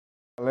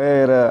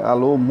Galera,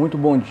 alô, muito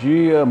bom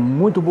dia,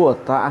 muito boa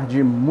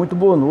tarde, muito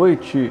boa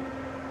noite.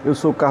 Eu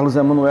sou o Carlos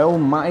Emanuel,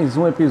 mais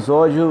um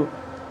episódio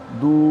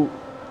do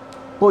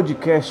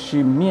podcast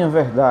Minha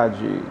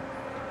Verdade.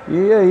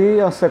 E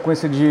aí, a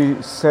sequência de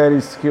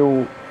séries que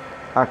eu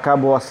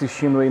acabo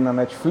assistindo aí na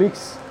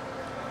Netflix,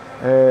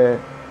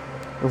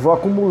 eu vou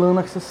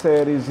acumulando essas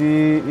séries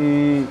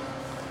e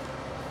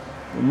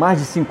mais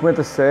de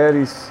 50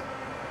 séries.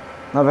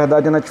 Na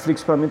verdade, a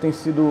Netflix para mim tem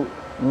sido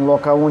um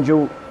local onde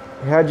eu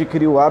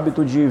readquiri o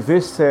hábito de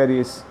ver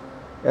séries.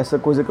 Essa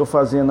coisa que eu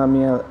fazia na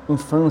minha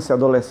infância,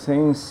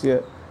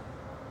 adolescência,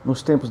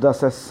 nos tempos da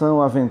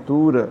sessão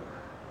aventura,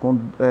 com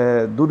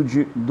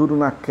Duro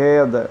na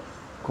Queda,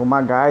 com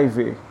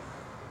MacGyver,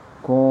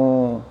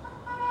 com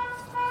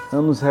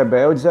Anos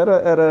Rebeldes.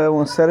 Era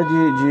uma série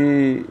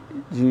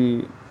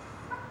de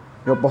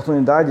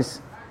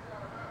oportunidades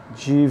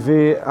de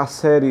ver as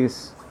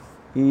séries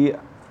e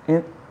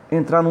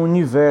entrar num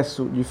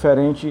universo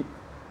diferente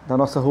da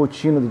nossa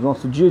rotina, do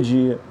nosso dia a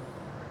dia.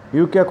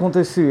 E o que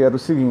acontecia era o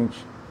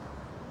seguinte: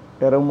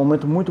 era um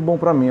momento muito bom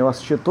para mim. Eu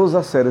assistia todas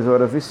as séries, eu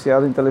era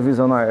viciado em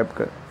televisão na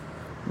época,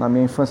 na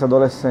minha infância e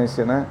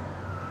adolescência, né?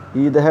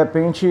 E de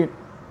repente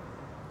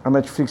a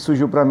Netflix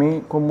surgiu para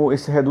mim como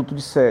esse reduto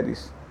de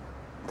séries.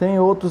 Tem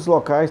outros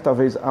locais,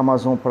 talvez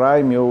Amazon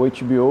Prime ou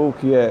HBO,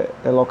 que é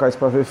locais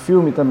para ver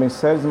filme também,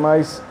 séries,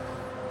 mas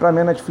para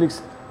mim a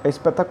Netflix é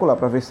espetacular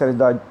para ver séries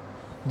da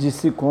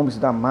DC Comics,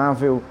 da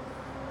Marvel,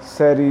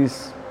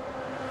 séries,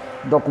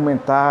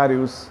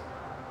 documentários.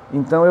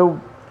 Então eu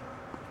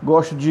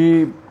gosto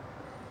de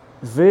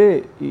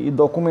ver e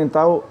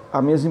documentar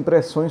as minhas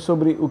impressões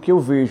sobre o que eu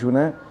vejo,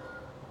 né?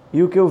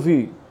 E o que eu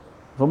vi?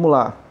 Vamos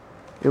lá.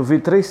 Eu vi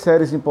 3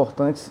 séries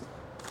importantes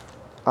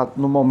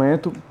no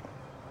momento.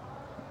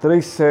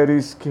 3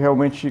 séries que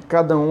realmente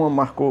cada uma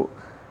marcou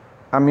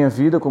a minha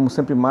vida, como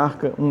sempre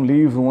marca, um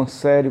livro, uma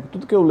série.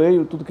 Tudo que eu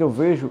leio, tudo que eu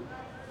vejo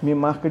me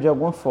marca de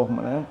alguma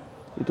forma, né?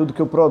 E tudo que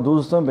eu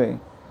produzo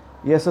também.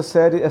 E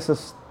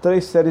essas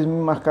 3 séries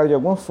me marcaram de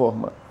alguma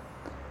forma.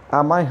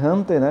 A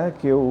MindHunter, né,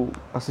 que eu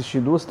assisti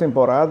 2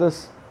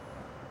 temporadas,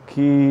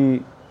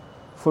 que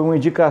foi uma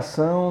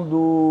indicação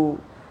do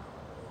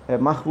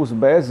Marcos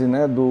Bezzi,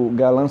 né, do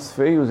Galãs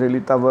Feios.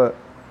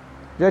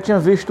 Já tinha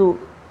visto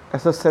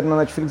essa série na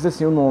Netflix,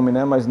 assim, o nome,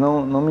 né, mas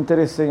não me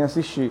interessei em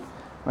assistir.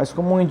 Mas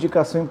como uma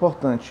indicação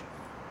importante.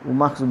 O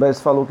Marcos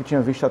Bezzi falou que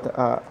tinha visto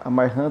a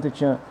MindHunter e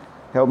tinha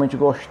realmente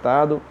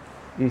gostado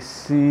e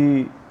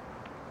se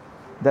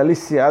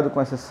deliciado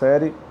com essa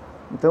série.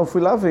 Então eu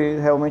fui lá ver.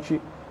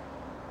 Realmente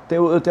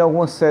eu tenho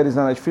algumas séries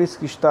na Netflix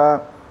que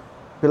está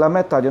pela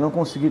metade, eu não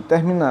consegui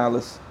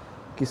terminá-las,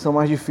 que são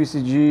mais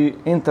difíceis de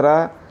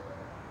entrar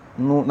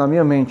na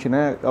minha mente,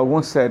 né?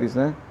 Algumas séries,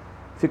 né?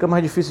 Fica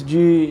mais difícil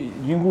de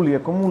engolir. É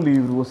como um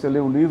livro. Você lê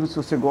o livro, se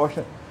você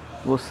gosta,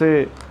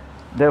 você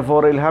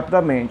devora ele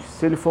rapidamente.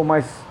 Se ele for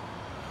mais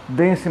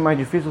denso e mais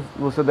difícil,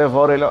 você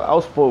devora ele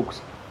aos poucos.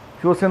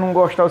 Se você não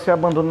gostar, você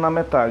abandona na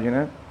metade,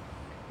 né?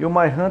 E o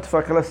MindHunter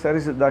foi aquela série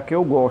da que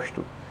eu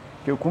gosto,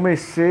 que eu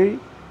comecei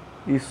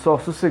e só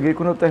sosseguei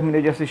quando eu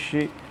terminei de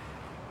assistir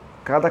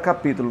cada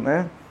capítulo,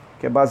 né?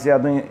 Que é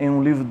baseado em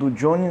um livro do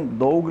John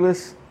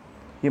Douglas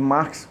e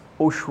Max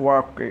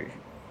Oshwaker.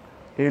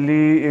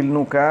 Ele,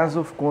 no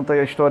caso, conta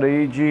a história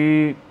aí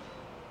de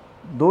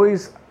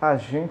 2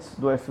 agentes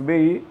do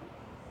FBI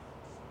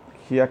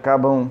que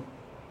acabam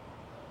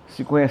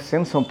se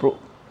conhecendo,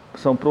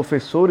 são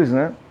professores,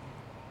 né?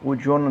 O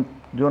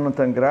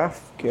Jonathan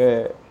Graff,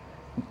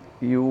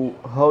 e o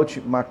Holt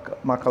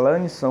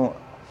McCallany são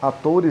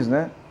atores,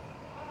 né,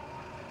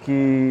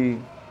 que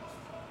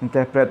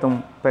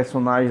interpretam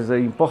personagens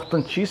aí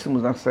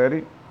importantíssimos na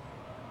série.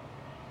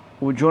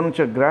 O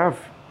Jonathan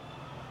Graff,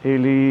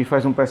 ele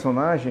faz um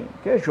personagem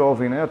que é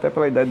jovem, né, até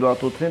pela idade do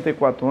ator,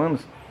 34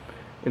 anos.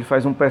 Ele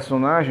faz um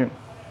personagem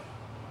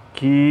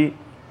que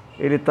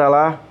ele tá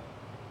lá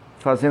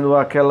fazendo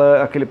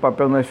aquele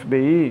papel no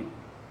FBI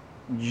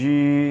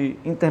de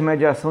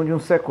intermediação de um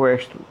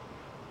sequestro.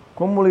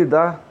 Como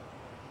lidar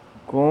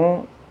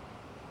com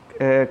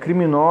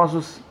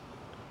criminosos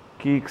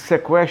que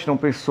sequestram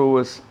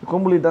pessoas, e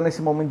como lidar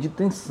nesse momento de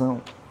tensão.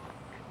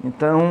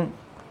 Então,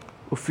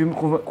 o filme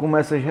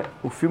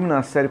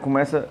na série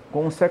começa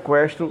com um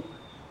sequestro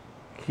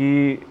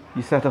que,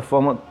 de certa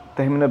forma,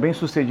 termina bem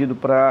sucedido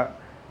para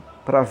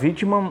a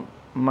vítima,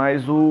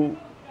 mas o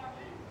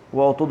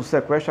autor do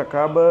sequestro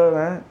acaba,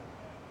 né,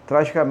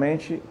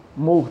 tragicamente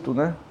morto,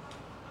 né?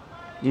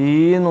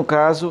 E, no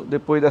caso,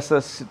 depois dessa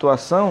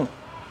situação,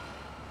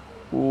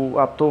 o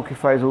ator que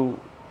faz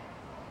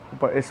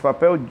esse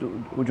papel,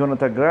 o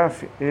Jonathan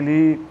Graff,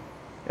 ele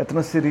é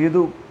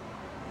transferido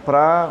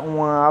para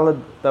uma ala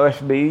da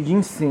FBI de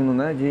ensino,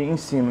 né? De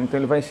ensino. Então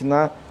ele vai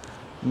ensinar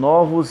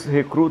novos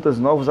recrutas,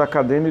 novos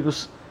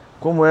acadêmicos,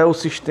 como é o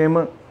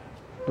sistema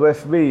do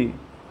FBI.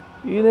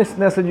 E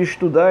nessa de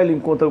estudar, ele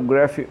encontra o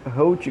Graff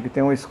Holt, que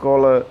tem uma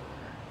escola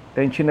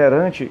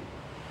itinerante,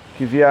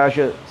 que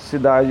viaja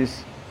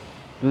cidades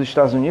dos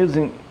Estados Unidos,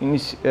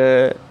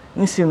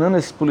 ensinando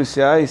esses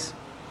policiais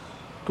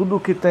tudo o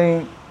que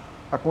tem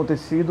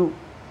acontecido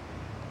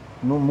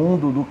no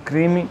mundo do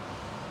crime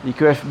e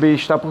que o FBI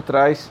está por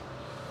trás,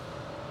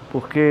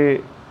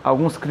 porque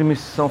alguns crimes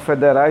são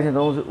federais,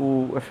 então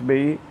o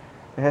FBI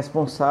é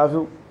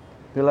responsável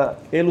pela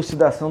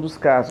elucidação dos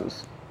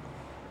casos.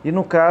 E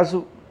no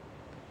caso,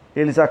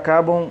 eles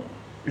acabam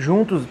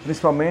juntos,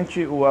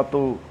 principalmente o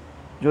ator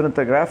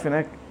Jonathan Graff,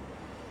 né,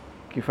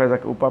 que faz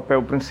o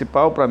papel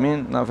principal, para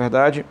mim, na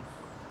verdade,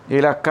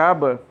 ele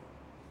acaba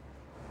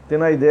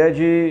tendo a ideia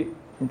de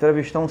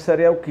entrevistar um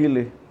serial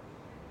killer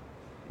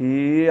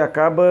e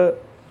acaba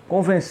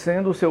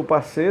convencendo o seu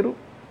parceiro,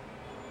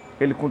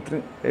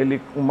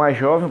 ele o mais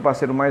jovem, o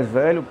parceiro mais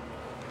velho,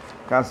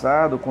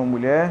 casado com uma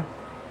mulher,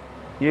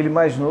 e ele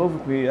mais novo,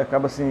 que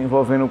acaba se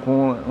envolvendo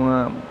com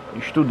uma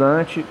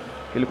estudante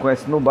que ele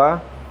conhece no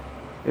bar.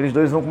 Eles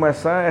dois vão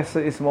começar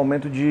esse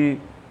momento de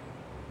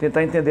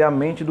tentar entender a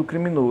mente do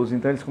criminoso.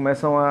 Então eles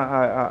começam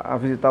a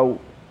visitar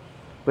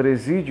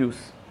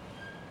presídios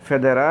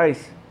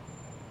federais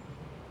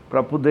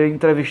para poder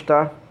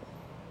entrevistar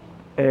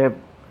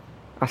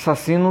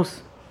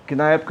assassinos, que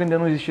na época ainda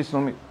não existia esse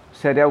nome,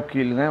 serial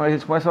killer, né? Mas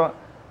eles começam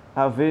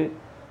a ver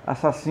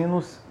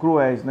assassinos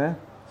cruéis, né?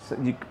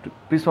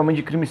 Principalmente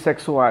de crimes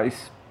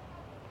sexuais.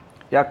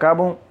 E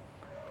acabam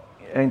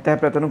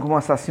interpretando como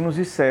assassinos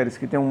de séries,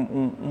 que tem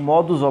um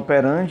modus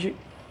operandi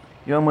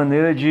e uma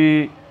maneira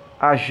de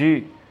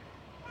agir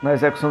na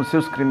execução dos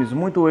seus crimes.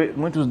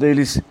 Muitos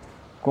deles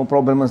com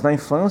problemas na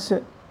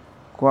infância,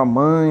 com a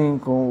mãe,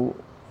 com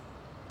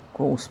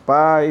os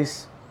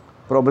pais,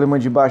 problema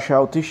de baixa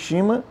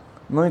autoestima,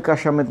 não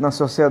encaixamento na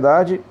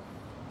sociedade,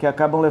 que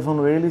acabam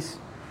levando eles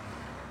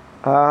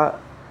a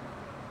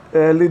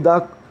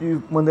lidar de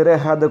maneira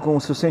errada com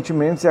os seus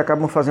sentimentos e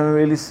acabam fazendo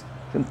eles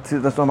se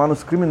transformar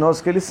nos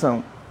criminosos que eles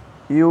são.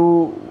 E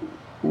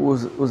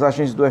os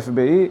agentes do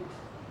FBI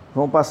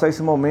vão passar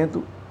esse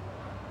momento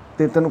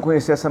tentando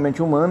conhecer essa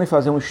mente humana e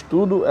fazer um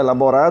estudo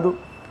elaborado.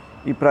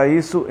 E para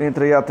isso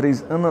entra aí a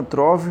atriz Anna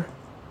Trover,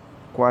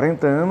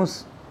 40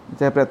 anos,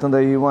 interpretando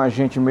aí um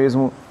agente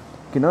mesmo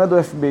que não é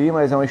do FBI,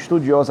 mas é uma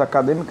estudiosa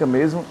acadêmica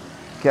mesmo,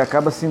 que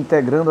acaba se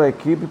integrando à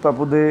equipe para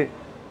poder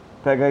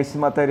pegar esse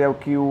material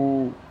que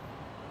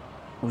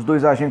os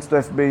dois agentes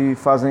do FBI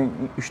fazem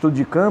estudo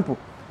de campo,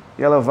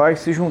 e ela vai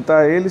se juntar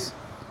a eles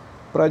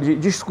para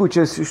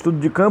discutir esse estudo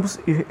de campos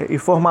e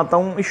formatar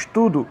um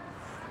estudo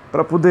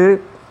para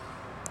poder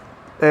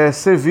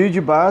servir de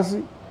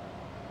base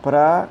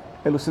para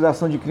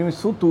elucidação de crimes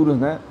futuros,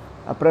 né?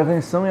 A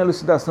prevenção e a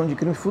elucidação de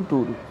crimes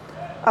futuros.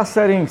 A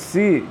série em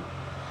si,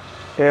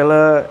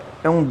 ela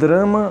é um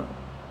drama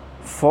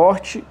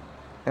forte,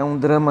 é um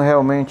drama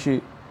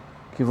realmente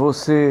que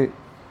você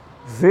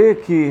vê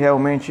que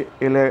realmente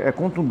ele é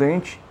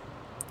contundente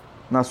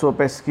na sua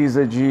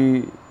pesquisa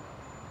e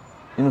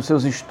nos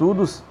seus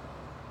estudos.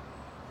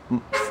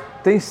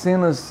 Tem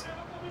cenas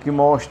que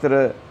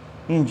mostram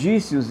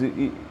indícios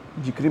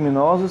de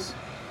criminosos,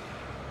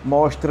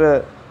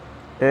 mostra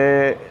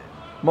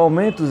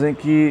momentos em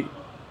que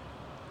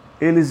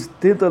eles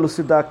tentam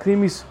elucidar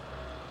crimes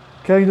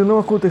que ainda não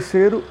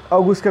aconteceram,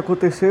 alguns que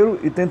aconteceram,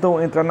 e tentam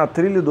entrar na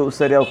trilha do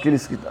serial killer,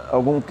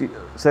 algum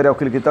serial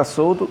killer que está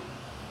solto.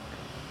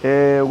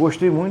 Eu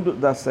gostei muito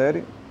da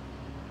série.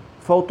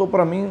 Faltou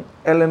para mim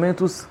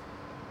elementos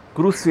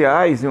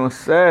cruciais em uma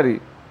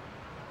série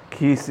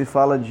que se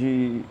fala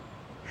de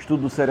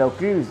estudo do serial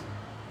killers,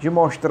 de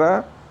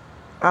mostrar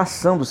a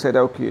ação do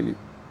serial killer.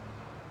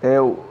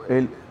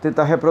 Ele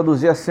tentar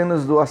reproduzir as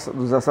cenas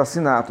dos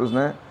assassinatos,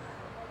 né?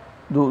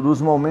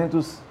 Dos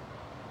momentos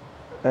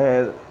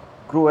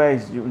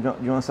cruéis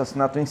de um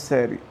assassinato em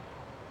série.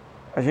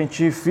 A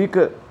gente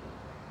fica,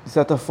 de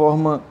certa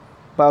forma,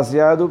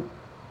 baseado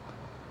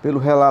pelo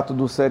relato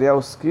dos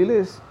serial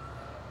killers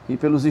e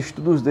pelos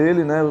estudos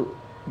dele, né?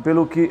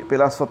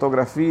 Pelas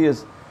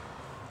fotografias,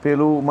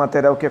 pelo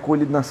material que é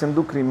colhido na cena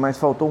do crime, mas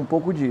faltou um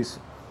pouco disso.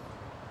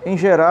 Em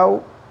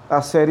geral,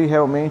 a série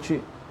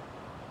realmente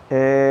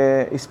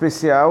é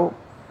especial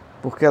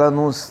porque ela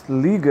nos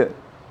liga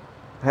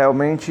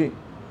realmente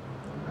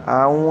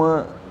a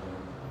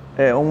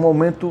um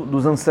momento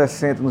dos anos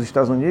 60 nos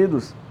Estados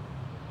Unidos,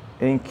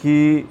 em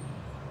que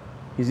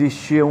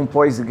existia um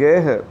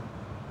pós-guerra,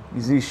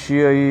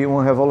 existia aí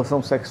uma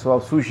revolução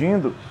sexual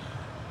surgindo,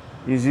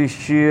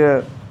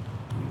 existia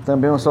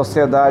também uma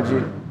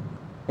sociedade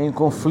em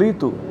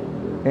conflito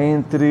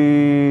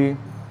entre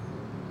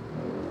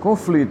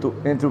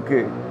o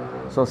quê?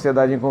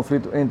 Sociedade em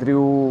conflito entre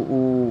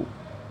o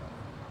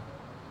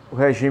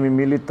regime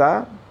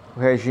militar, o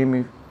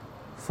regime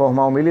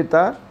formal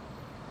militar,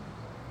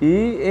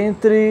 e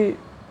entre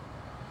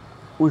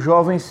os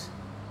jovens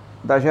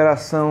da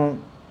geração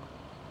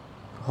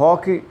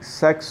rock,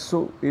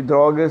 sexo e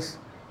drogas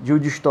de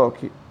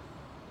Woodstock.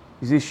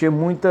 Existia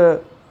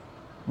muita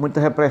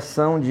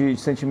repressão de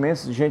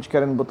sentimentos, de gente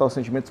querendo botar os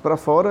sentimentos para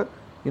fora,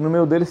 e no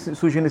meio deles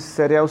surgindo esses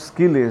serial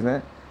killers,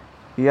 né?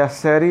 E a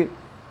série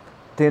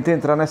tenta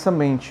entrar nessa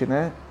mente,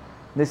 né?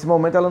 Nesse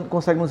momento ela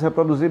consegue nos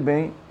reproduzir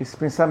bem esse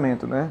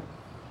pensamento, né?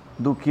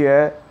 Do que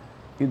é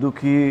e do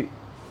que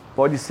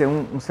pode ser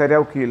um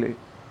serial killer.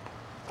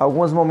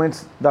 Alguns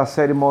momentos da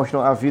série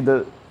mostram a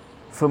vida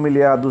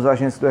familiar dos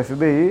agentes do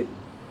FBI,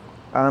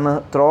 a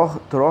Anna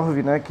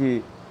Torv, né,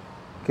 que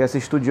é essa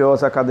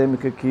estudiosa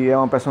acadêmica que é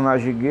uma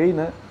personagem gay,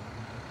 né,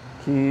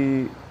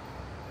 que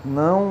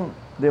não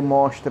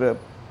demonstra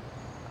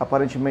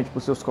aparentemente para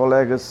os seus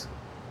colegas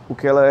o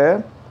que ela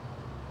é,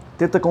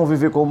 tenta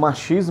conviver com o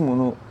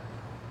machismo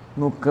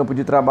no campo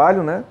de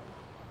trabalho, né.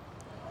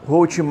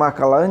 Ruth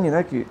McClellan,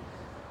 né, que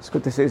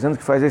 56 anos,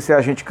 que faz esse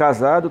agente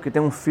casado, que tem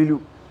um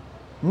filho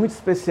muito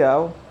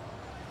especial,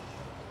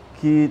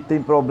 que tem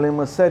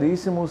problemas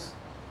seríssimos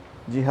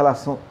de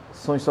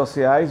relações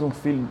sociais, um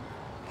filho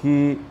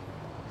que,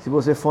 se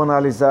você for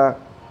analisar,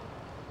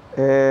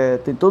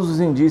 tem todos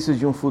os indícios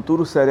de um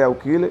futuro serial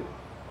killer.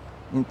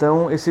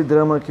 Então, esse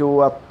drama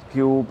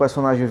que o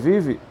personagem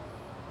vive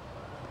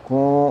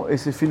com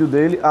esse filho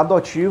dele,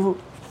 adotivo,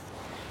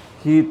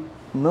 que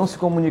não se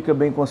comunica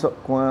bem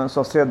com a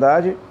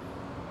sociedade,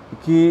 e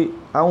que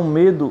há um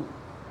medo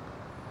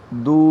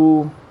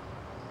do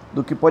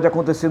que pode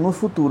acontecer no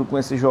futuro com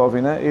esse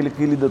jovem, né? Ele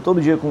que lida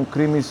todo dia com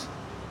crimes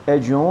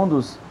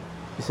hediondos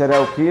e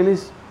serial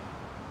killers,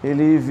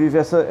 ele vive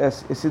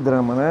esse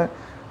drama, né?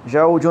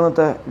 Já o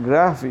Jonathan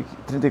Graff,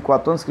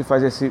 34 anos, que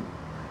faz esse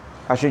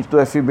agente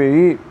do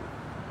FBI,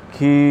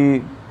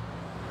 que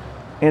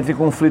entra em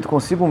conflito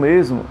consigo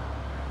mesmo,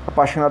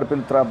 apaixonado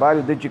pelo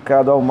trabalho,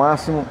 dedicado ao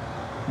máximo,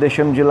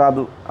 deixando de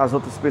lado as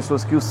outras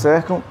pessoas que o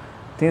cercam,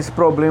 tem esse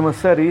problema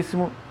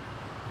seríssimo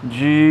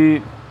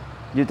de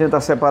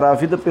tentar separar a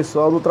vida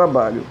pessoal do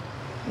trabalho.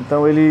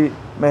 Então ele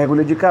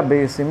mergulha de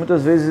cabeça e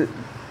muitas vezes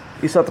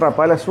isso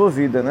atrapalha a sua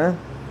vida, né,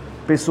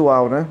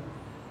 pessoal, né,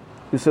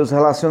 e os seus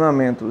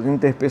relacionamentos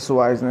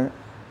interpessoais, né.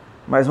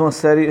 Mas uma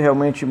série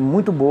realmente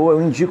muito boa,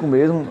 eu indico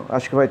mesmo,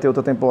 acho que vai ter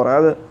outra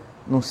temporada,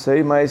 não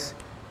sei, mas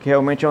que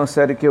realmente é uma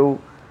série que eu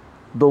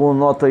dou uma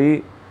nota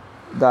aí,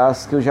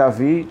 das que eu já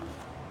vi,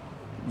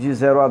 de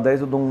 0 a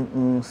 10 eu dou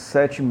um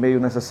 7,5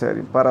 nessa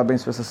série.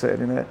 Parabéns por essa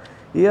série, né.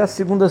 E a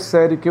segunda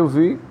série que eu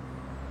vi,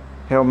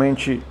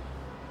 realmente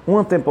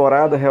uma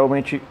temporada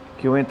realmente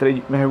que eu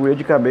mergulhei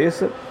de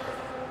cabeça,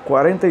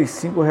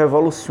 45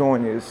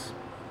 revoluciones.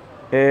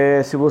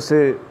 Se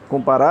você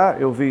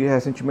comparar, eu vi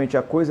recentemente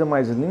A Coisa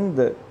Mais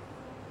Linda,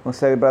 uma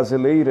série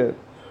brasileira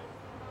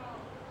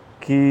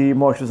que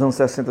mostra os anos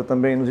 60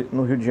 também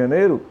no Rio de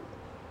Janeiro.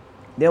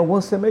 Tem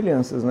algumas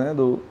semelhanças, né,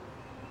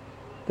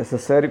 dessa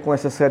série com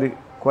essa série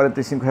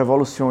 45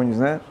 revoluciones,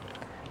 né,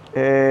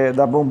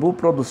 da Bambu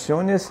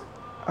Producciones,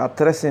 a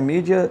Três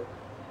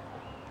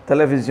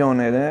Televisões,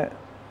 né?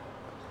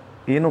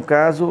 E no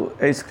caso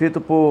é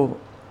escrito por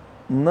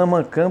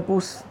Naman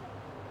Campos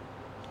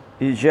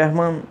e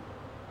German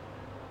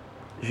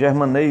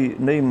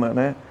Neyman,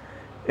 né?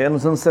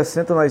 Nos anos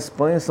 60 na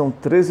Espanha, são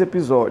 13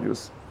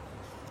 episódios.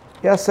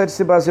 E a série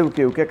se baseia o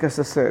quê? O que é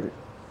essa série?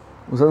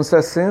 Nos anos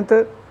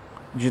 60,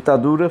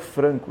 ditadura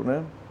Franco,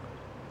 né?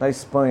 Na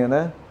Espanha,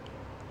 né?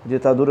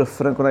 Ditadura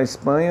Franco na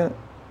Espanha,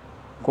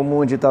 como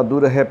uma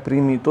ditadura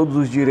reprime todos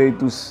os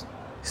direitos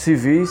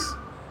civis,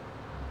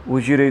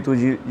 os direitos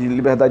de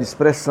liberdade de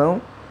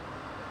expressão,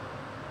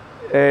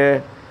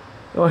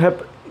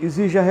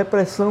 exige a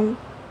repressão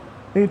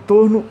em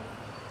torno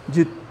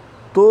de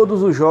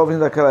todos os jovens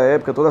daquela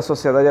época, toda a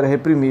sociedade era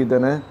reprimida,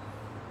 né?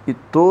 E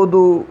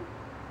todo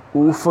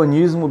o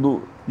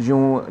ufanismo de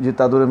uma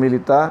ditadura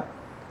militar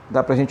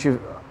dá pra gente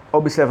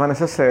observar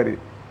nessa série.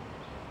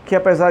 Que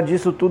apesar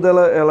disso tudo,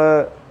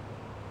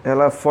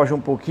 ela foge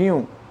um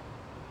pouquinho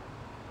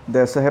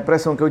dessa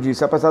repressão que eu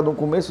disse. Apesar do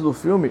começo do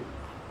filme,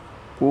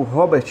 o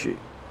Robert,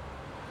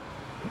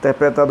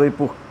 interpretado aí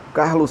por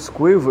Carlos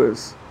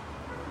Cuevas,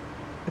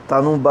 está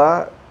num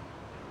bar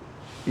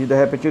e de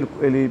repente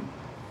ele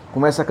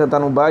começa a cantar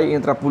no bar e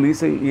entra a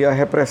polícia e a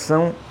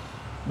repressão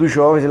dos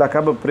jovens, ele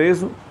acaba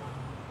preso,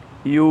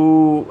 e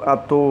o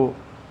ator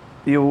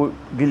e o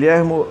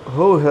Guilherme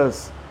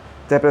Rojas,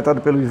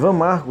 interpretado pelo Ivan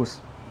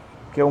Marcos,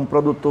 que é um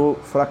produtor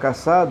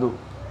fracassado,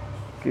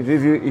 que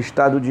vive em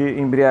estado de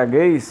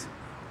embriaguez,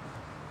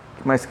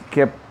 mas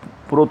que é,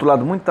 por outro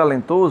lado, muito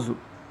talentoso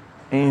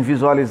em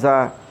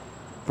visualizar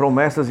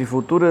promessas e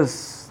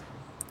futuras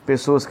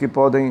pessoas que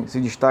podem se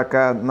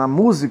destacar na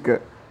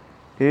música.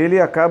 Ele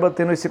acaba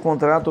tendo esse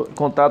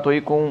contato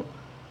aí com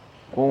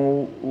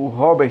o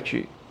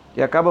Robert,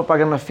 e acaba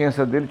pagando a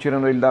fiança dele,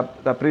 tirando ele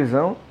da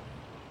prisão,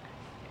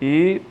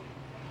 e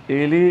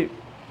ele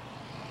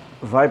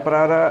vai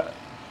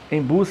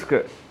em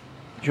busca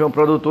de uma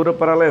produtora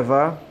para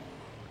levar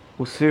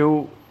o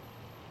seu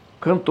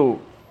cantor,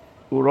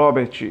 o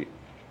Robert.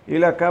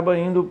 Ele acaba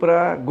indo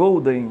para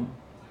Golden,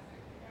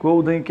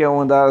 que é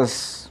uma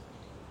das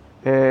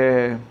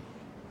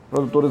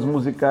produtoras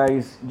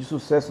musicais de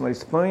sucesso na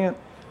Espanha,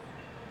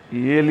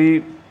 e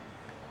ele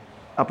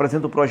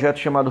apresenta um projeto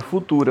chamado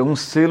Futura, um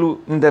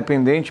selo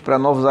independente para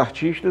novos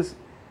artistas.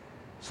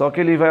 Só que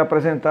ele vai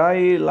apresentar,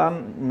 e lá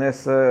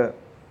nessa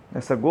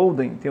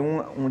Golden tem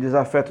um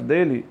desafeto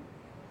dele,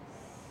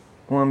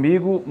 um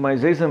amigo,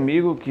 mas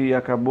ex-amigo, que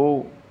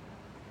acabou,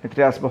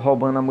 entre aspas,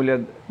 roubando a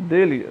mulher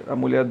dele, a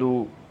mulher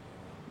do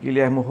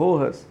Guilherme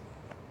Rojas.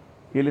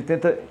 Ele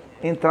tenta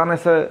entrar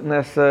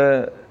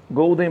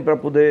Golden para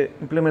poder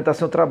implementar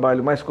seu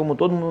trabalho, mas como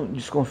todo mundo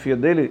desconfia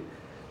dele,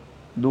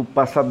 do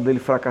passado dele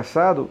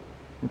fracassado,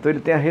 então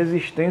ele tem a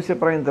resistência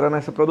para entrar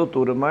nessa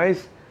produtora,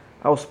 mas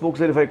aos poucos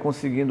ele vai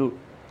conseguindo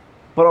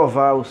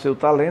provar o seu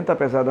talento,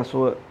 apesar da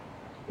sua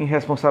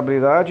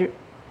irresponsabilidade.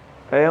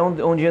 É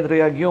onde entra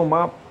aí a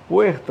Guiomar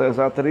Puertas,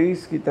 a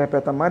atriz que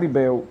interpreta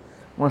Maribel,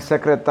 uma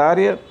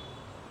secretária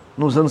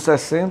nos anos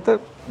 60,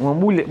 uma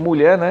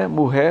mulher, né,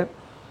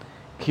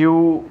 que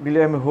o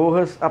Guilherme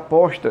Rojas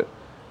aposta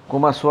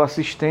como a sua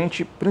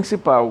assistente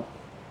principal.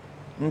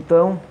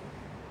 Então,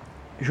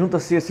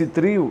 junta-se esse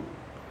trio,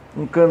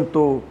 um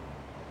cantor,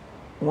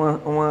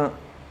 uma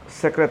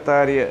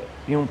secretária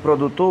e um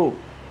produtor,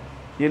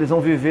 e eles vão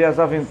viver as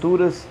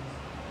aventuras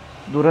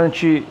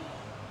durante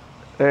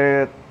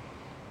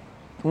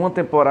uma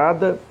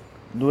temporada,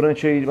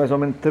 durante aí mais ou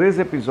menos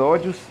 13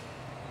 episódios,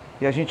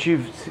 e a gente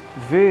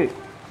vê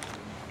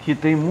que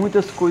tem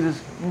muitas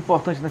coisas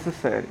importantes nessa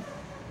série.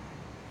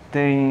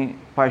 Tem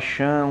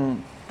paixão,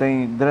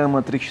 tem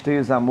drama,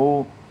 tristeza,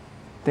 amor,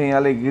 tem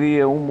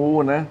alegria,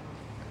 humor, né?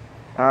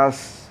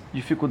 As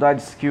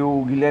dificuldades que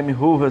o Guilherme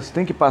Rojas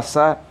tem que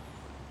passar,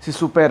 se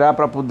superar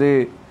para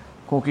poder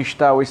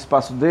conquistar o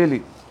espaço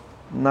dele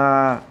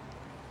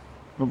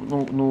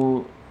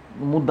no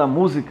mundo da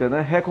música,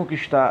 né?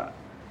 Reconquistar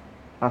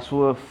a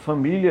sua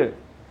família,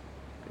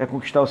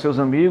 reconquistar os seus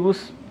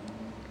amigos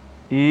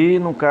e,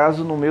 no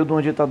caso, no meio de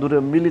uma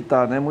ditadura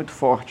militar, né? Muito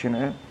forte,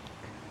 né?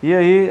 E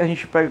aí a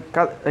gente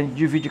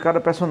divide cada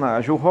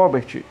personagem. O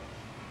Robert,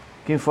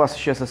 quem for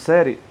assistir essa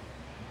série,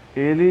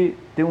 ele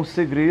tem um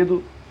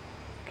segredo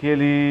que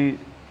ele,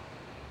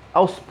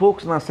 aos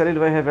poucos na série, ele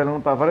vai revelando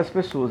para várias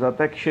pessoas,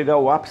 até que chegar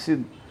ao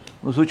ápice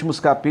nos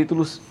últimos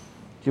capítulos,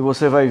 que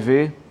você vai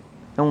ver.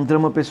 É um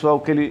drama pessoal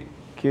que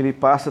ele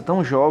passa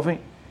tão jovem,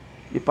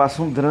 e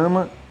passa um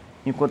drama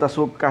enquanto a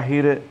sua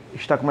carreira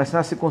está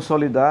começando a se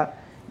consolidar,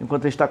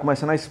 enquanto ele está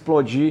começando a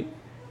explodir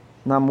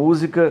na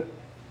música,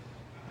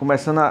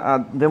 começando a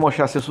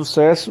demonstrar seu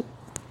sucesso,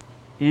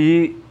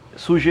 e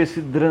surge esse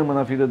drama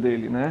na vida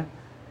dele, né?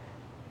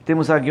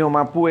 Temos a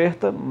Guiomar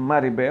Puerta,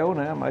 Maribel,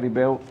 né?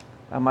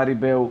 A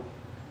Maribel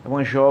é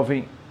uma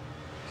jovem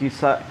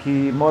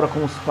que mora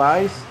com os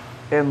pais,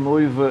 é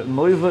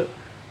noiva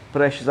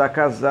prestes a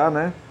casar,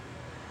 né?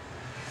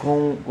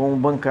 Com um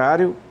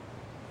bancário,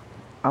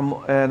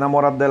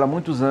 namorado dela há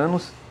muitos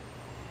anos,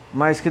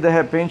 mas que de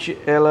repente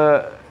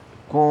ela,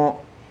 com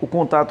o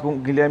contato com o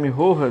Guilherme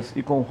Rojas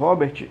e com o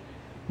Robert,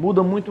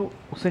 muda muito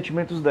os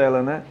sentimentos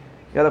dela, né?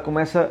 Ela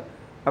começa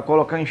a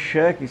colocar em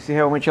xeque se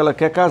realmente ela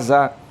quer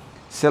casar,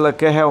 se ela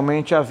quer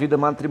realmente a vida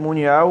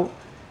matrimonial,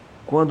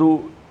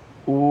 quando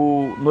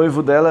o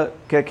noivo dela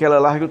quer que ela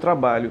largue o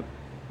trabalho.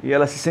 E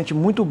ela se sente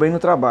muito bem no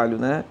trabalho,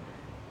 né?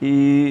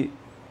 E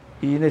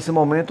nesse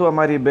momento a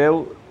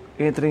Maribel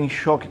entra em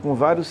choque com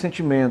vários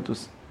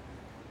sentimentos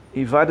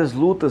e várias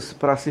lutas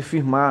para se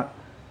firmar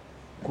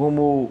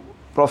como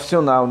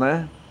profissional,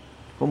 né?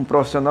 Como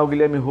profissional, o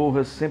Guilherme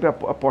Rojas sempre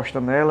aposta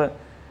nela,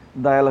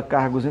 dá a ela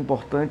cargos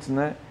importantes,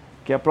 né?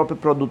 Que a própria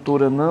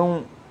produtora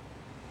não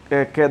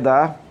quer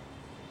dar,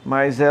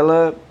 mas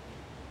ela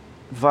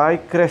vai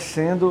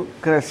crescendo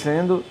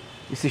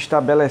e se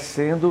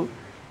estabelecendo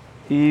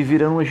e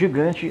virando uma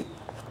gigante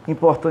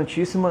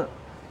importantíssima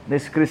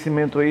nesse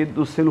crescimento aí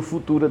do selo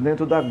Futura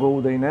dentro da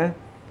Golden, né?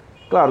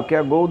 Claro que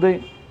a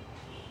Golden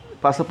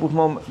passa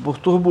por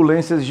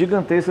turbulências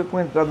gigantescas com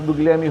a entrada do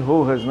Guilherme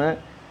Rojas, né?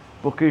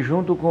 Porque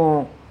junto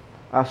com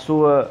a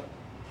sua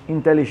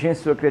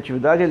inteligência e sua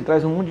criatividade, ele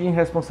traz um mundo de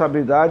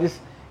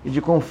irresponsabilidades e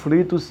de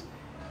conflitos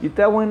e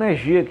até uma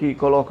energia que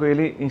coloca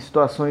ele em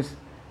situações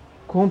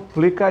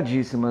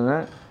complicadíssimas,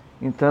 né?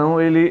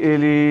 Então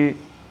ele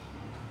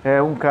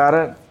é um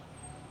cara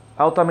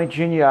altamente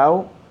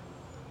genial,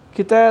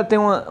 que até tem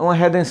uma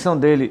redenção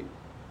dele,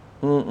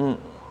 um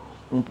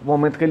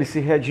momento que ele se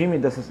redime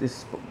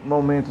desses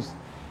momentos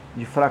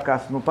de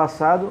fracasso no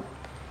passado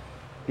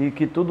e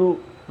que tudo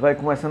vai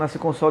começando a se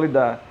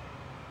consolidar.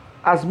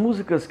 As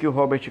músicas que o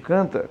Robert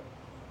canta,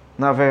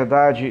 na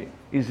verdade,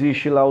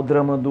 existe lá o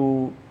drama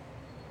do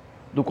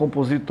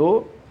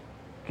compositor,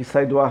 que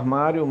sai do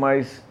armário,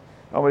 mas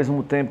ao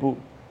mesmo tempo,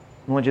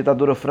 numa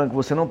ditadura franca,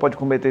 você não pode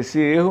cometer esse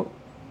erro,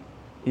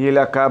 e ele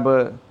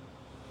acaba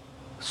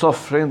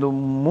sofrendo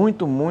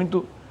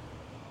muito,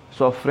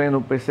 sofrendo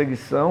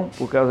perseguição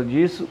por causa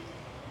disso.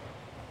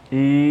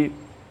 E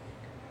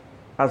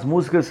as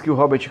músicas que o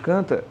Robert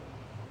canta,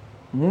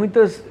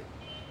 muitas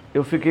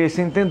eu fiquei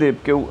sem entender,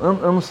 porque o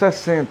anos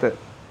 60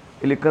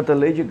 ele canta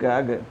Lady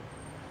Gaga,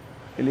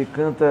 ele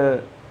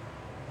canta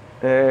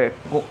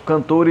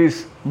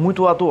cantores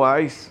muito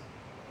atuais.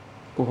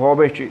 O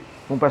Robert,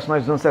 um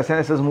personagem dos anos 60,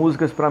 essas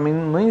músicas para mim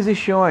não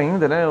existiam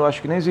ainda, né? Eu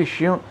acho que nem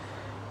existiam.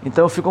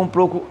 Então ficou um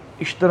pouco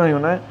estranho,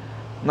 né?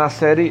 Na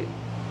série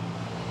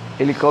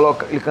ele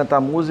canta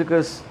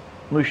músicas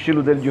no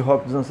estilo dele de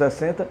rock dos anos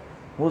 60,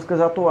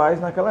 músicas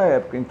atuais naquela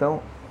época. Então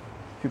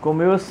ficou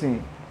meio assim,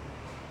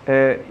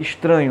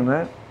 estranho,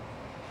 né?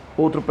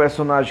 Outro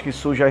personagem que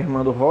surge, a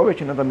irmã do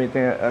Robert, né? Também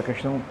tem a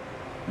questão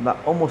da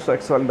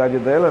homossexualidade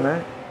dela,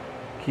 né?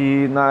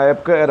 que na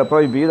época era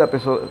proibida, a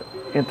pessoa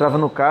entrava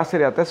no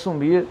cárcere e até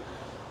sumia,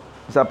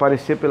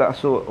 desaparecia pela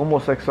sua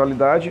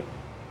homossexualidade.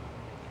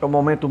 É um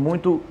momento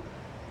muito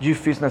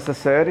difícil nessa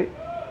série.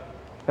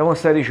 É uma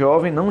série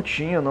jovem, não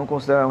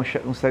considero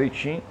uma série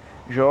teen,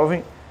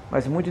 jovem,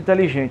 mas muito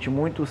inteligente,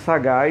 muito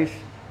sagaz,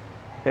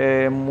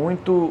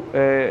 muito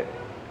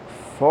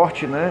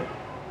forte, né?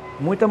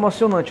 Muito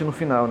emocionante no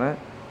final, né?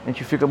 A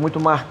gente fica muito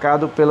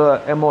marcado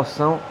pela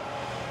emoção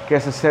que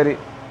essa série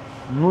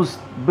nos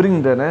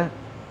brinda, né?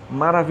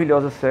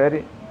 Maravilhosa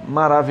série,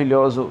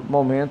 maravilhoso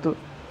momento,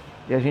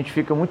 e a gente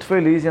fica muito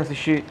feliz em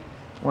assistir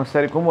uma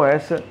série como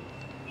essa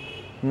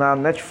na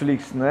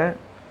Netflix, né?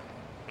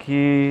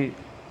 Que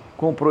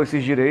comprou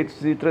esses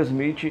direitos e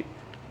transmite.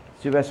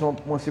 Se tivesse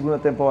uma segunda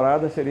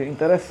temporada, seria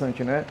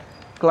interessante, né?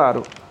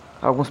 Claro,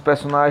 alguns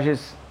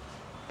personagens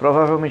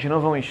provavelmente não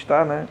vão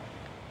estar, né?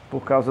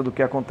 Por causa do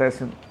que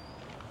acontece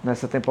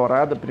nessa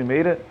temporada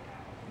primeira,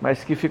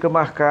 mas que fica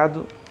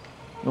marcado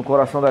no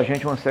coração da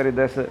gente uma série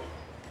dessa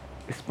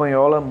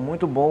espanhola,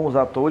 muito bom, os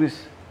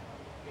atores,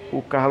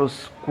 o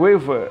Carlos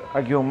Cueva,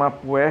 a Guiomar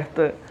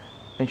Puerta,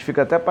 a gente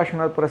fica até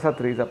apaixonado por essa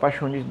atriz,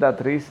 apaixonista da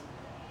atriz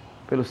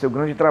pelo seu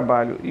grande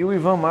trabalho. E o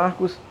Ivan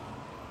Marcos,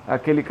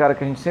 aquele cara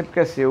que a gente sempre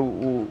quer ser,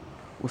 o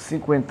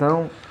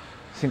cinquentão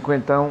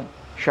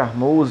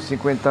charmoso,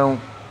 cinquentão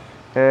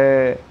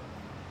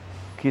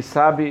que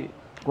sabe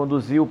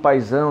conduzir o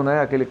paizão,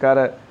 né? Aquele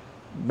cara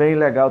bem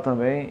legal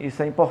também.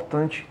 Isso é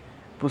importante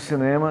para o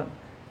cinema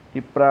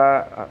e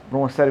para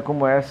uma série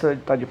como essa.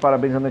 Está de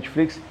parabéns à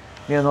Netflix.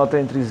 Minha nota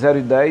é entre 0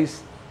 e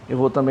 10. Eu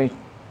vou também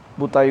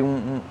botar aí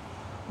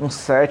um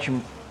 7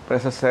 para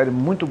essa série.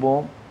 Muito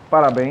bom,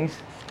 parabéns.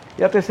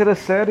 E a terceira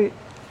série,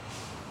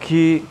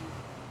 que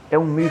é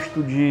um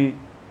misto de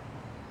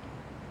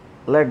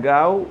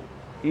legal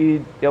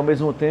e ao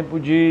mesmo tempo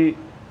de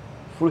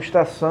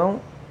frustração,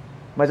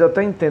 mas eu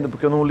até entendo,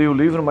 porque eu não li o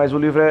livro, mas o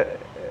livro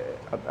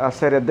a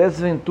série é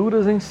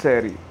Desventuras em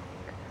Série,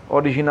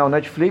 original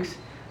Netflix,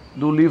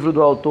 do livro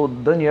do autor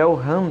Daniel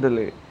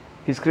Handler,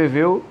 que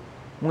escreveu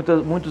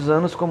muitos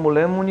anos como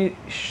Lemony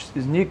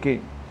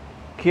Snicket,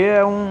 que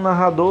é um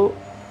narrador,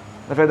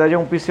 na verdade é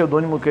um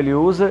pseudônimo que ele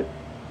usa,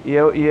 e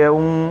é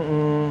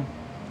um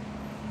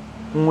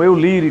eu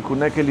lírico,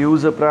 né, que ele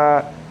usa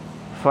para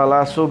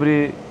falar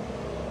sobre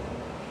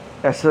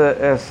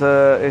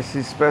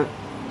esses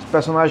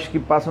personagens que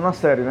passam na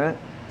série, né?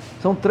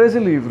 São 13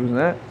 livros,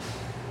 né?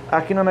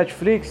 Aqui na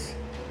Netflix,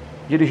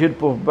 dirigido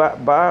por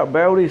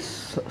Barry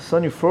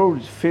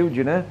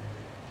Sonnenfeld, né?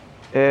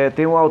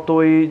 Tem um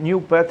autor aí,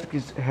 Neil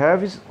Patrick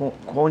Harris,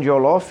 Conde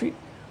Olaf,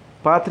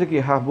 Patrick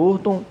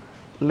Warburton,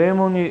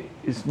 Lemony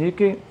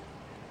Snicket,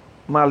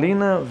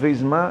 Malina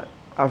Weisman,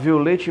 a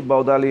Violette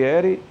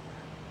Baldalieri,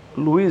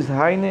 Luiz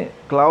Rainer,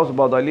 Klaus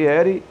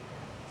Baldalieri,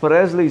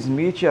 Presley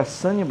Smith, a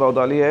Sunny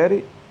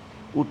Baldalieri,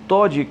 o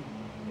Todd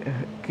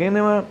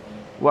Kahneman,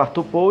 o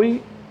Arthur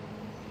Poe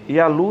e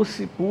a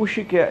Lucy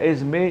Push, que é a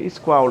Esme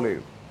Squawler.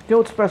 Tem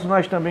outros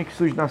personagens também que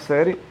surgem na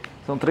série,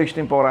 são 3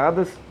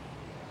 temporadas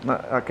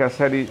que a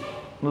série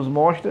nos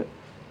mostra.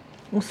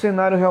 Um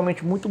cenário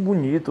realmente muito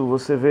bonito,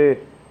 você vê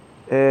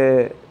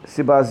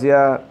se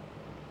basear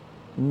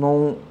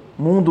no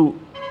mundo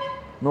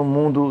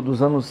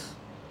dos anos,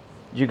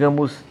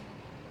 digamos,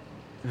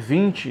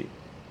 20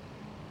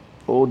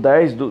 ou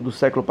 10 do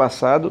século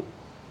passado.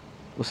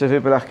 Você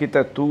vê pela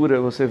arquitetura,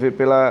 você vê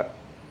pela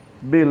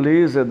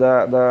beleza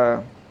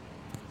da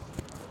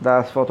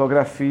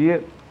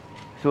fotografia.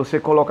 Se você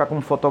colocar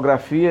como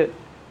fotografia,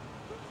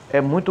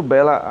 é muito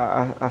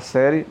bela a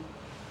série.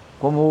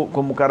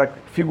 Como cara,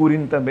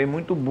 figurino também,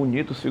 muito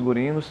bonito os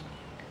figurinos.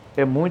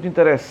 É muito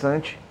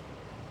interessante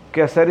que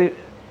a série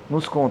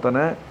nos conta,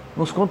 né?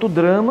 Nos conta o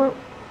drama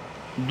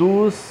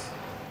dos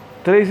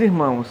 3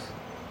 irmãos,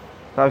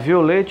 da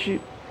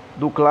Violette,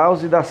 do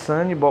Klaus e da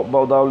Sunny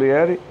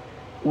Baldalieri,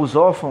 os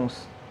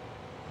órfãos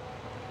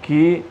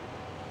que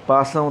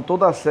passam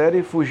toda a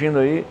série fugindo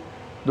aí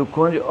do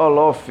Conde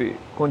Olaf.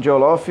 Conde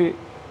Olaf,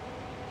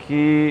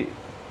 que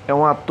é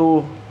um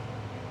ator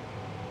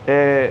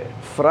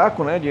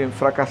fraco, né, de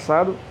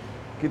fracassado,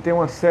 que tem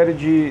uma série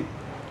de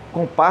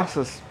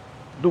comparsas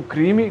do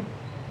crime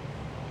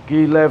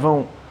que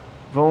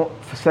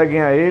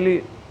seguem a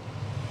ele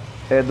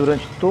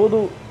durante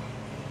todas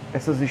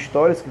essas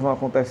histórias que vão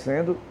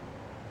acontecendo.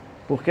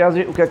 Porque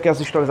o que é que as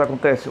histórias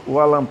acontecem? O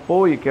Alan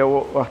Poe, que é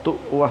o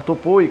Arthur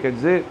Poe, quer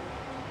dizer,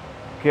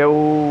 que é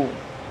um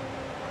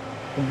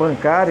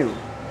bancário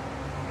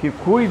que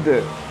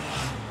cuida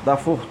da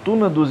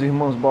fortuna dos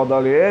irmãos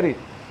Baldalieri,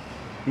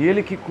 e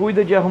ele que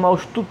cuida de arrumar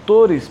os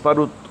tutores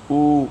para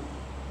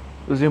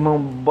os irmãos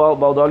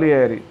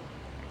Baldalieri.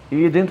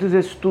 E dentre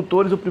esses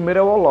tutores, o primeiro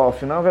é o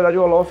Olaf. Na verdade,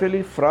 o Olaf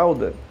ele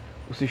frauda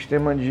o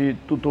sistema de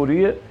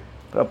tutoria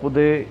para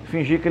poder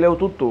fingir que ele é o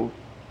tutor.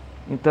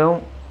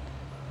 Então,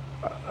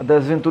 a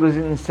Desventuras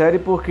em Série,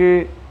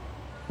 porque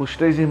os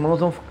 3 irmãos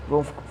vão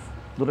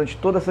durante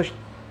todas essas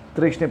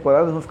 3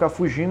 temporadas vão ficar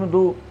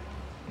fugindo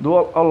do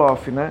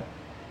Olaf, né?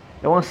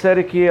 É uma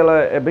série que ela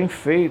é bem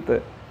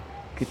feita,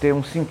 que tem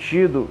um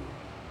sentido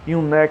e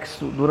um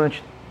nexo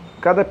durante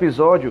cada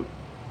episódio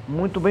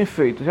muito bem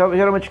feito.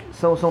 Geralmente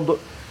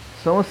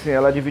são assim,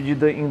 ela é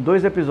dividida em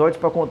 2 episódios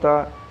para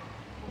contar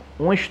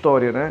uma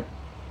história, né?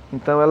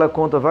 Então ela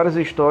conta várias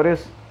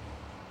histórias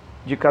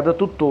de cada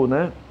tutor,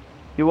 né?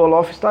 E o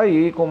Olof está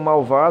aí como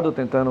malvado,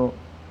 tentando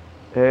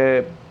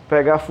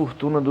pegar a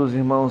fortuna dos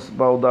irmãos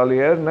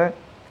Baudalier, né?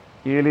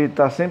 E ele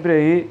está sempre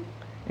aí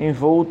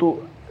envolto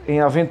em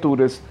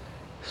aventuras.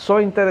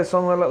 Só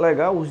interessante,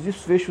 legal, os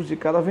desfechos de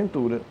cada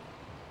aventura.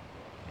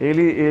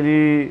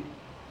 Ele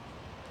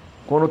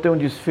quando tem um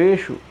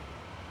desfecho,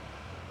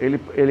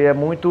 ele é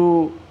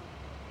muito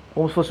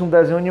como se fosse um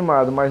desenho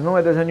animado, mas não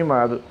é desenho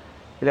animado.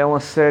 Ele é uma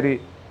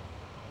série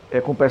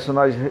com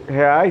personagens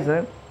reais,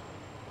 né?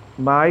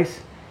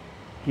 Mas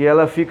que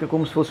ela fica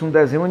como se fosse um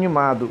desenho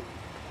animado,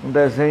 um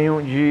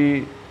desenho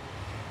de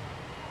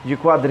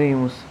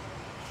quadrinhos.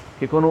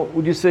 Que quando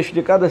o desfecho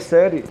de cada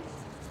série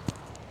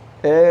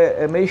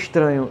é meio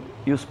estranho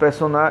e os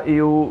personagens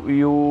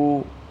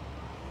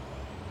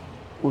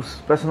os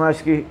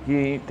personagens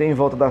que tem em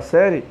volta da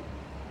série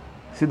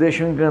se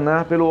deixam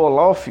enganar pelo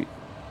Olof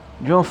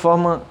de uma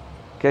forma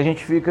que a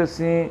gente fica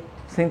assim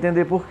sem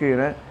entender porquê,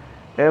 né?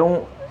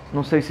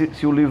 Não sei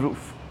se o livro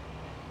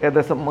é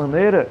dessa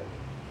maneira,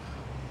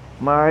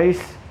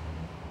 mas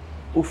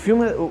o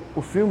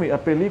filme, a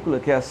película,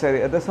 que é a série,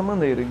 é dessa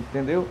maneira,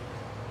 entendeu?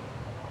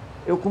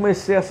 Eu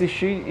comecei a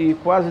assistir e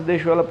quase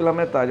deixo ela pela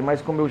metade,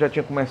 mas como eu já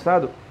tinha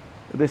começado,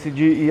 eu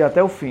decidi ir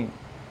até o fim.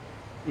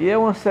 E é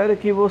uma série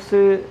que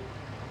você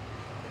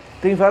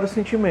tem vários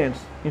sentimentos,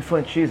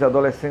 infantis,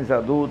 adolescentes,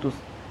 adultos.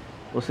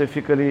 Você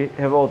fica ali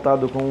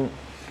revoltado com o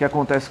que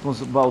acontece com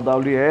os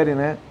Baudalieri,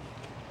 né?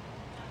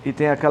 E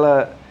tem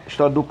aquela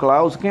história do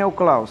Klaus. Quem é o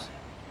Klaus?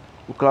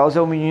 O Klaus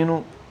é um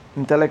menino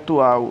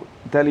intelectual,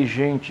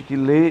 inteligente, que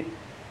lê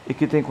e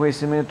que tem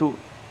conhecimento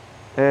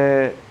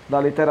da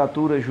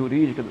literatura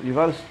jurídica, de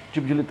vários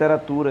tipos de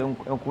literatura,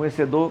 é um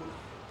conhecedor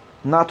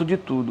nato de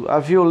tudo. A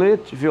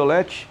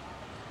Violette,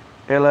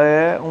 ela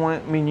é uma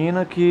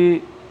menina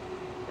que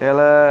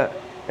ela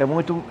é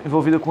muito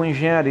envolvida com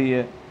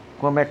engenharia,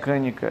 com a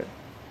mecânica,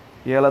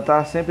 e ela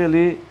está sempre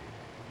ali,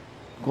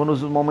 quando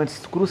os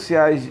momentos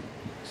cruciais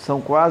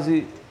são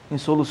quase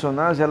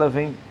insolucionáveis, ela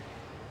vem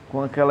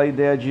com aquela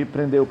ideia de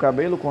prender o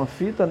cabelo com a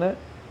fita, né?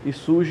 E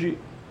surge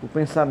o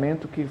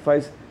pensamento que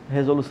faz a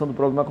resolução do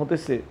problema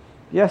acontecer.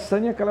 E a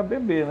Sunny é aquela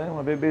bebê, né?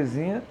 Uma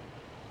bebezinha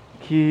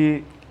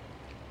que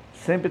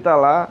sempre está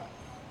lá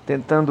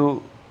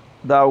tentando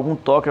dar algum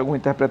toque, alguma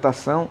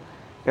interpretação.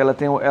 Ela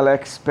é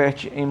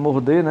expert em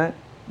morder, né?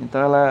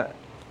 Então ela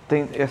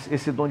tem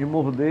esse dom de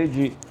morder,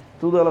 de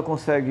tudo ela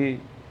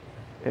consegue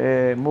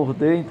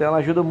morder, então ela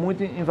ajuda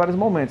muito em vários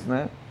momentos,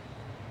 né?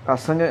 A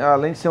Sunny,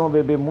 além de ser uma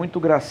bebê muito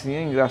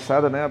gracinha,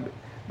 engraçada, né? A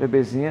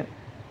bebezinha,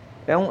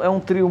 é um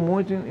trio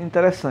muito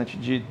interessante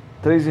de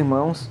 3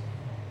 irmãos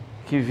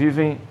que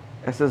vivem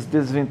essas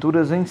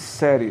desventuras em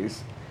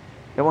séries.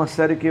 É uma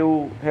série que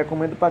eu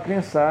recomendo para a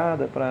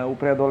criançada, para o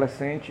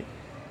pré-adolescente.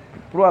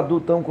 Para o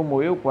adultão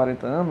como eu,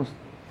 40 anos,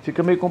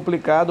 fica meio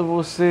complicado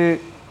você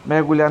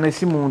mergulhar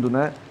nesse mundo,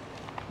 né?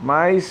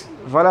 Mas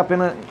vale a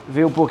pena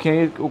ver um pouquinho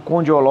aí o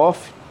Conde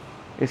Olof,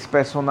 esse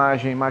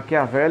personagem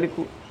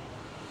maquiavélico,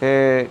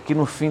 que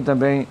no fim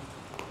também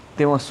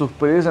tem uma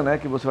surpresa, né?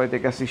 Que você vai ter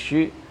que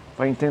assistir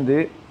para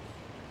entender.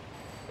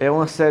 É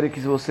uma série que,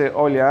 se você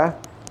olhar,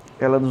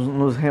 ela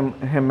nos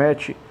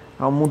remete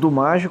ao mundo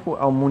mágico,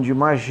 ao mundo de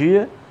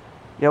magia,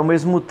 e ao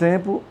mesmo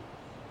tempo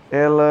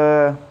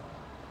ela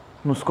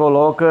nos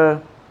coloca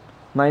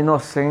na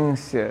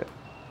inocência,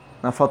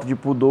 na falta de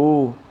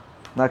pudor,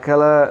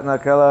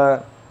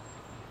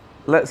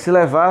 se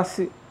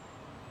levasse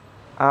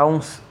a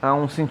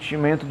um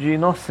sentimento de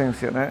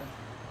inocência, né?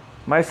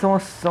 Mas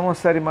são uma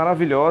série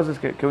maravilhosas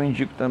que eu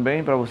indico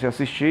também para você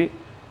assistir,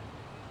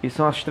 e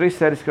são as 3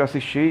 séries que eu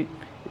assisti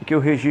e que eu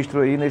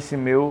registro aí nesse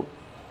meu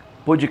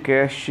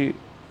podcast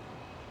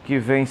que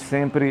vem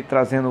sempre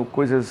trazendo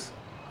coisas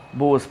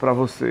boas para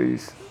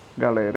vocês, galera.